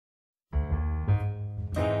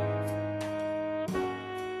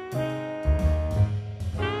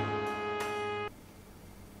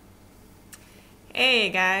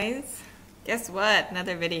Hey guys, guess what?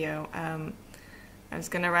 Another video. I was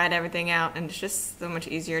gonna write everything out, and it's just so much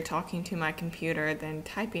easier talking to my computer than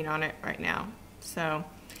typing on it right now. So,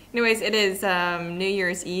 anyways, it is New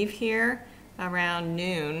Year's Eve here around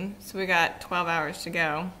noon, so we got 12 hours to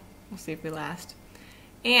go. We'll see if we last.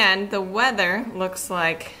 And the weather looks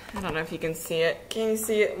like, I don't know if you can see it. Can you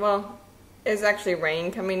see it? Well, it's actually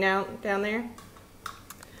rain coming out down there.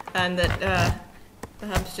 And that the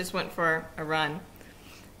Hubs just went for a run,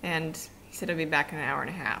 and he said he'll be back in an hour and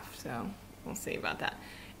a half, so we'll see about that.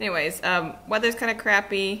 Anyways, weather's kind of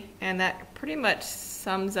crappy, and that pretty much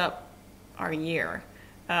sums up our year.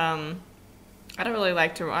 I don't really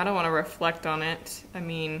like to, I don't want to reflect on it. I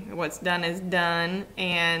mean, what's done is done,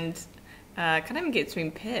 and kind of gets me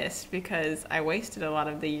pissed because I wasted a lot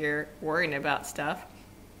of the year worrying about stuff.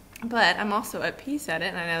 But I'm also at peace at it,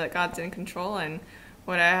 and I know that God's in control, and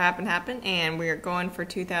whatever happened, and we are going for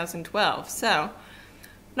 2012. So,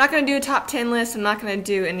 I'm not going to do a top 10 list. I'm not going to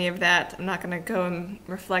do any of that. I'm not going to go and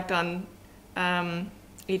reflect on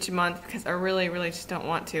each month because I really just don't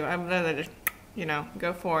want to. I'd rather just, you know,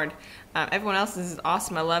 go forward. Everyone else is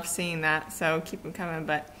awesome. I love seeing that, so keep them coming.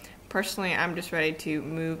 But personally, I'm just ready to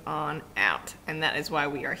move on out, and that is why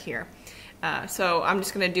we are here. So, I'm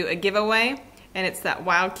just going to do a giveaway, and it's that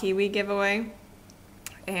wild kiwi giveaway.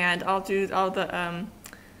 And I'll do all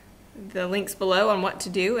the links below on what to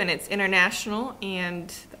do, and it's international. And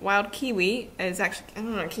the wild kiwi is actually, I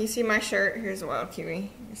don't know, can you see my shirt? Here's a wild kiwi.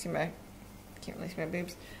 You see my, can't really see my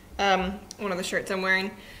boobs. One of the shirts I'm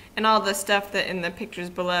wearing, and all the stuff that in the pictures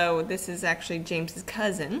below. This is actually James's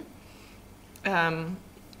cousin,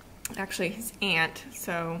 actually his aunt.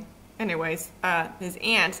 So, anyways, his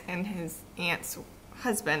aunt and his aunt's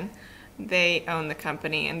husband, they own the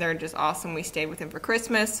company, and they're just awesome. We stayed with them for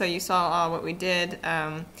Christmas, so you saw all what we did.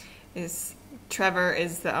 Trevor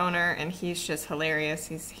is the owner, and he's just hilarious.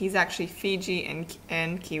 He's actually Fiji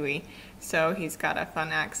and Kiwi, so he's got a fun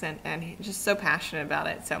accent, and he's just so passionate about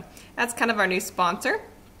it. So that's kind of our new sponsor.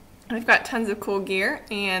 We've got tons of cool gear,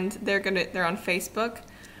 and they're on Facebook.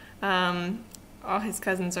 All his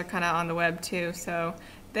cousins are kind of on the web too, so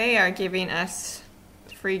they are giving us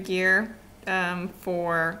free gear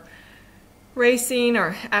for racing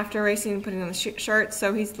or after racing, putting on the shirts.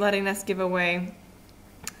 So he's letting us give away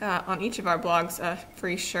on each of our blogs a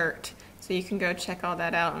free shirt, so you can go check all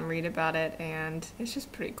that out and read about it, and it's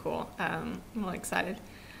just pretty cool. I'm really excited.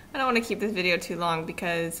 I don't want to keep this video too long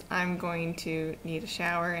because I'm going to need a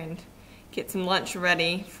shower and get some lunch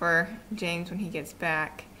ready for James when he gets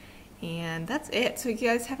back, and that's it. So you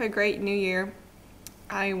guys have a great new year.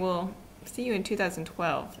 I will see you in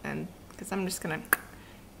 2012, and because I'm just gonna,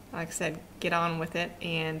 like I said, get on with it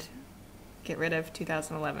and get rid of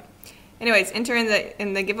 2011. Anyways, enter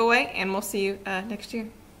in the giveaway, and we'll see you next year.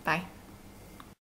 Bye.